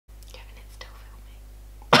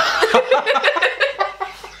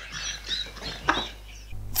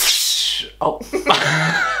Oh.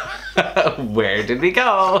 Where did we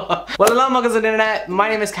go? Well, hello Muggles on the internet, my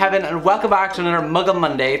name is Kevin and welcome back to another Muggle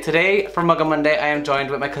Monday. Today, for Muggle Monday, I am joined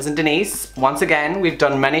with my cousin Denise. Once again, we've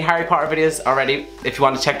done many Harry Potter videos already. If you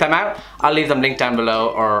want to check them out, I'll leave them linked down below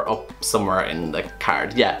or up somewhere in the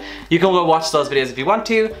card. Yeah, you can go watch those videos if you want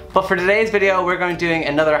to. But for today's video, we're going to be doing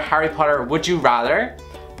another Harry Potter Would You Rather.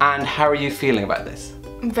 And how are you feeling about this?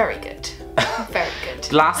 Very good. Very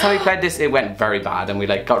good. Last time we played this, it went very bad and we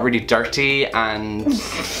like got really dirty and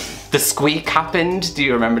the squeak happened. Do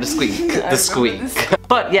you remember the squeak? The squeak.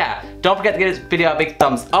 But yeah, don't forget to give this video a big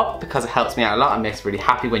thumbs up because it helps me out a lot and makes me really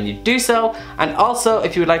happy when you do so. And also,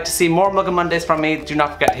 if you would like to see more Muggle Mondays from me, do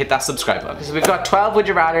not forget to hit that subscribe button. So we've got 12 Would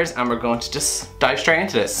You Rathers and we're going to just dive straight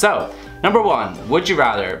into this. So, number 1, would you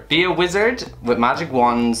rather be a wizard with magic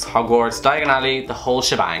wands, Hogwarts, Diagon Alley, the whole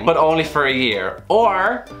shebang, but only for a year,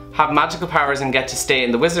 or have magical powers and get to stay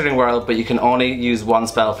in the wizarding world, but you can only use one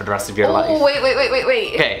spell for the rest of your life?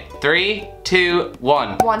 Wait. Okay, 3, 2,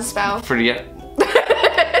 1. One spell. For the...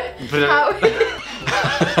 How?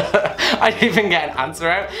 I didn't even get an answer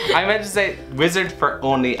out. I meant to say wizard for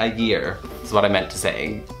only a year, is what I meant to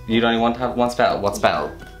say. You'd only want to have one spell. What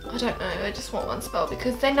spell? I don't know, I just want one spell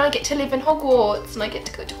because then I get to live in Hogwarts and I get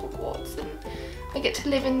to go to Hogwarts and I get to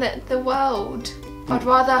live in the world. I'd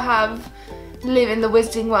rather live in the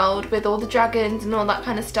wizarding world with all the dragons and all that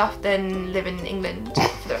kind of stuff than live in England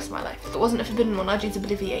for the rest of my life. If it wasn't a forbidden one, I'd use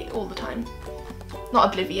Obliviate all the time.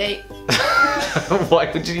 Not Obliviate.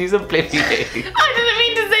 Why would you use Obliviate? I didn't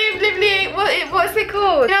mean to say Obliviate. What's it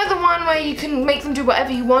called? You know the one where you can make them do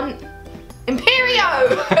whatever you want?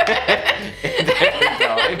 Imperio!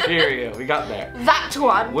 Imperio, we got there. That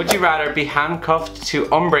one. Would you rather be handcuffed to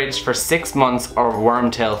Umbridge for 6 months or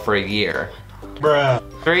Wormtail for a year? Bruh.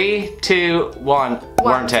 3, 2, 1.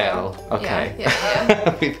 Wormtail. Okay.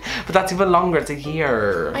 Yeah. But that's even longer, it's a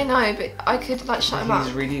year. I know, but I could like shut him up.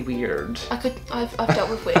 He's really weird. I've dealt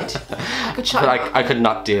with weird. I could shut him up. I could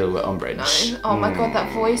not deal with Umbridge. No. Oh my god,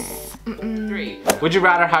 that voice. 3. Would you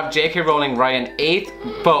rather have J.K. Rowling write an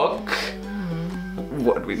 8th book?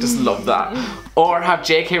 Would we just love that? Or have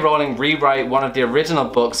J.K. Rowling rewrite one of the original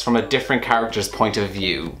books from a different character's point of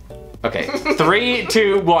view? Okay, 3,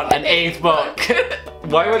 2, 1, an 8th book.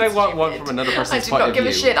 Why would I want one from another person's point of view? I do not give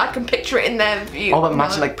a shit, I can picture it in their view. Oh, but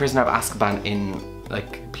imagine like Prisoner of Azkaban in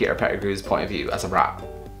like Peter Pettigrew's point of view as a rat.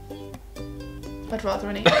 I'd rather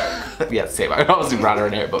an 8th book. Yeah, same. I'd obviously rather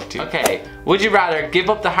an 8th book too. Okay, would you rather give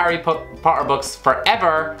up the Harry Potter books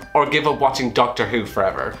forever or give up watching Doctor Who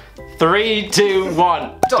forever? 3, 2,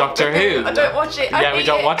 1. Doctor Who. I don't watch it. Yeah, we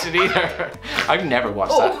don't watch it either. I've never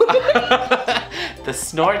watched that. The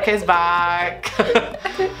Snork is back.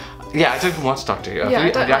 Yeah, I don't even watch Doctor Who. Yeah,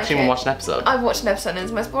 have you actually even watched an episode? I've watched an episode and it's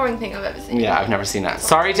the most boring thing I've ever seen. Yeah, I've never seen that.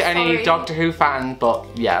 Sorry to any Doctor Who fan, but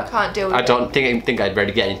yeah. Can't deal with I don't think I'd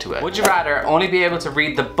really get into it. Would you rather only be able to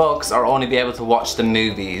read the books or only be able to watch the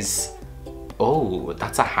movies? Oh,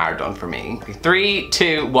 that's a hard one for me. 3,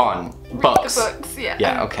 2, 1. Books. The books, yeah.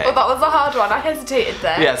 Yeah, okay. Well, that was a hard one. I hesitated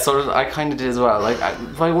there. Yeah, sort of. I kind of did as well. Like,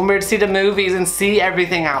 I want me to see the movies and see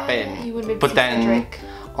everything happen. You wouldn't be but then, Cedric.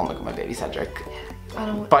 Oh my god, my baby Cedric. I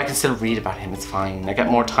don't. But I can still read about him. It's fine. I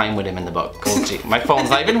get more time with him in the book. Oh gee, my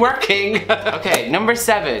phone's not even working. Okay, number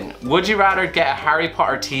 7. Would you rather get a Harry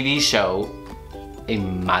Potter TV show?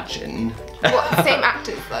 Imagine. What, same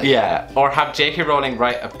actors though? Yeah, or have J.K. Rowling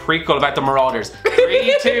write a prequel about the Marauders.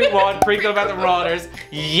 3, 2, 1, prequel about the Marauders.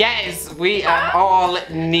 Yes, we all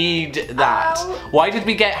need that. Ow. Why did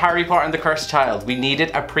we get Harry Potter and the Cursed Child? We needed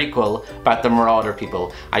a prequel about the Marauder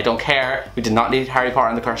people. I don't care, we did not need Harry Potter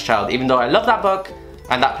and the Cursed Child, even though I love that book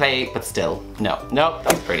and that play, but still, no,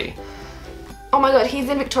 that's pretty. Oh my god, he's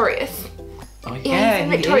in Victorious. Oh Yeah, he's in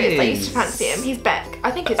Victorious. is. I used to fancy him. He's Beck. I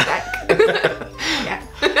think it's Beck. Yeah.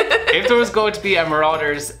 If there was going to be a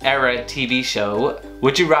Marauders era TV show, who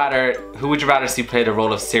would you rather see play the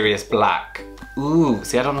role of Sirius Black? Ooh,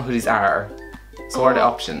 see, I don't know who these are. So what are the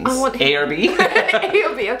options? I want A or B? A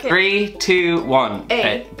or B, okay. 3, 2, 1.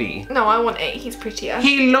 A. B. No, I want A. He's prettier.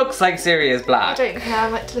 He looks like Sirius I Black. don't care. I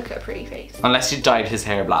like to look at a pretty face. Unless you dyed his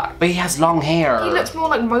hair black. But he has long hair. He looks more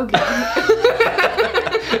like Mowgli.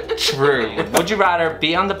 True. Would you rather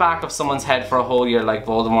be on the back of someone's head for a whole year like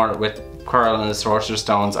Voldemort with Quirrell and the Sorcerer's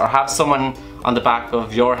Stones, or have someone on the back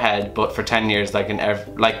of your head but for 10 years like in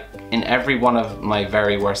every one of my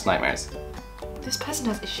very worst nightmares? This person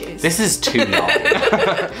has issues. This is too long.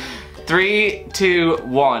 3, 2,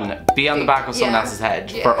 1. Be on the back of someone else's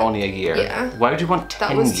head for only a year. Yeah. Why would you want 10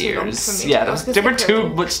 that was years? Too long for me Yeah, there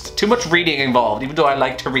were too much reading involved, even though I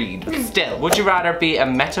like to read. Still, would you rather be a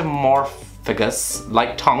animagus,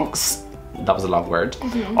 like Tonks, that was a long word,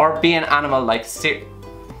 or be an animal like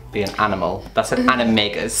be an animal, that's an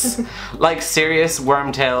animagus, like Sirius,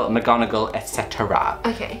 Wormtail, McGonagall, etc.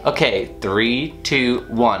 Okay. Okay, 3, 2,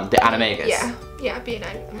 1, the animagus. Yeah, be an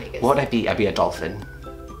animagus. What would I be? I'd be a dolphin.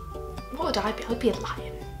 What would I be? I'd be a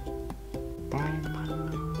lion.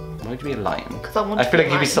 Why would you be a lion? Because I want I to feel be like a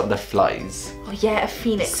you'd be lion. something that flies. Oh yeah, a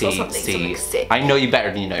phoenix or something, something sick. I know you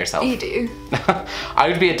better than you know yourself. You do. I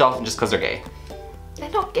would be a dolphin just because they're gay. They're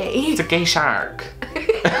not gay. It's a gay shark.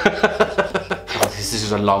 Oh, this is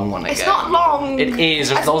just a long one again. It's not long. It is,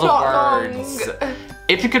 there's It's loads of not words. long.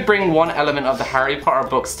 If you could bring one element of the Harry Potter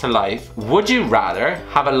books to life, would you rather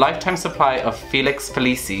have a lifetime supply of Felix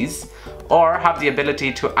Felicis or have the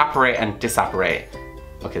ability to apparate and disapparate?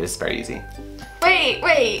 Okay, this is very easy.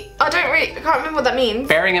 Wait, I can't remember what that means.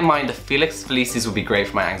 Bearing in mind that Felix Felicis would be great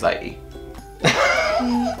for my anxiety.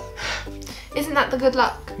 Isn't that the good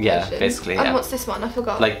luck? Yeah, version? basically, And yeah. what's this one? I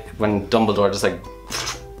forgot. Like when Dumbledore just like...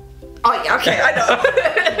 Oh yeah, okay, I know.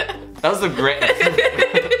 That was the great...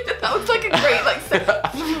 That was like a great like.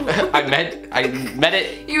 I met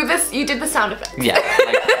it. You did the sound effects. Yeah,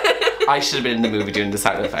 like, I should have been in the movie doing the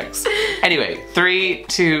sound effects. Anyway, 3,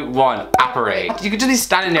 2, 1, apparate. You could just be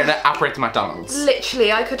standing there and then apparate to McDonald's.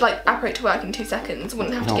 Literally, I could like apparate to work in 2 seconds.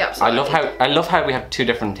 Wouldn't have to get up. So I love how we have two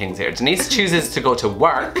different things here. Denise chooses to go to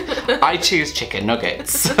work. I choose chicken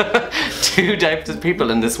nuggets. Two types of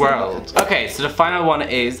people in this world. Okay, so the final one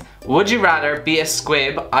is: would you rather be a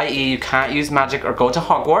squib, i.e. you can't use magic or go to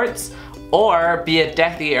Hogwarts, or be a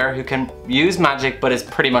Death Eater who can use magic but is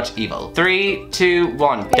pretty much evil? 3, 2,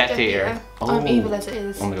 1, Death Eater. I'm evil as it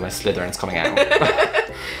is. Oh my god, my Slytherin's coming out.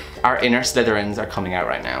 Our inner Slytherins are coming out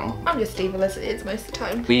right now. I'm just evil as it is most of the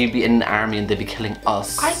time. We'd be in an army and they'd be killing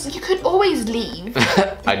us. You could always leave.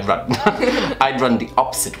 I'd run. I'd run the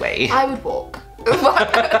opposite way. I would walk.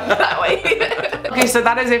 That way. Okay, so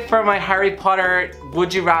that is it for my Harry Potter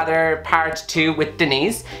Would You Rather Part 2 with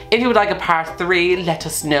Denise. If you would like a Part 3, let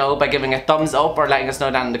us know by giving a thumbs up or letting us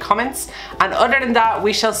know down in the comments. And other than that,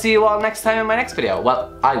 we shall see you all next time in my next video.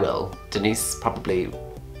 Well, I will. Denise probably...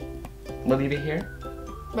 Will you be here?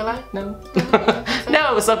 Will I? No.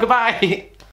 No, so goodbye.